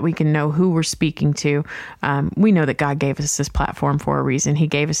know so that we can know who we're speaking to. We know that God gave us this platform for a reason. He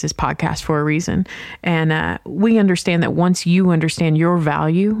gave us this podcast for a reason. And we understand that once you understand your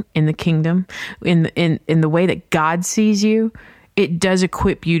value in the kingdom, in the way that God sees you, it does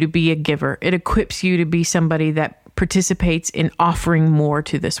equip you to be a giver. It equips you to be somebody that participates in offering more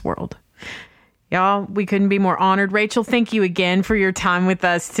to this world. Y'all, we couldn't be more honored. Rachel, thank you again for your time with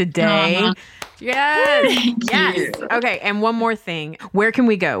us today. Yes. Yes. Okay. And one more thing. Where can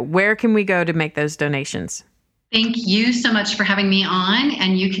we go? Where can we go to make those donations? Thank you so much for having me on.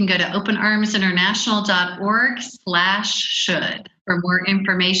 And you can go to openarmsinternational.org/should for more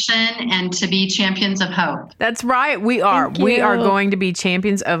information and to be champions of hope. That's right. We are. We are going to be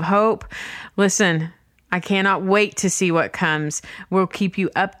champions of hope. Listen, I cannot wait to see what comes. We'll keep you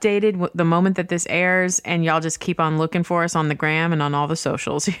updated the moment that this airs, and y'all just keep on looking for us on the gram and on all the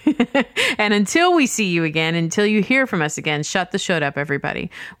socials. And until we see you again, until you hear from us again, shut the should up,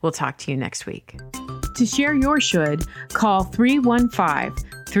 everybody. We'll talk to you next week. To share your should, call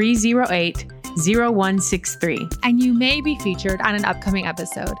 315-308-0163. And you may be featured on an upcoming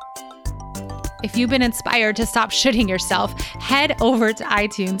episode. If you've been inspired to stop shitting yourself, head over to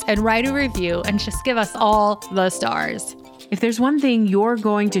iTunes and write a review and just give us all the stars. If there's one thing you're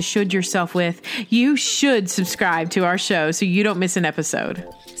going to should yourself with, you should subscribe to our show so you don't miss an episode.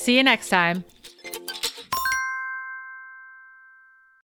 See you next time.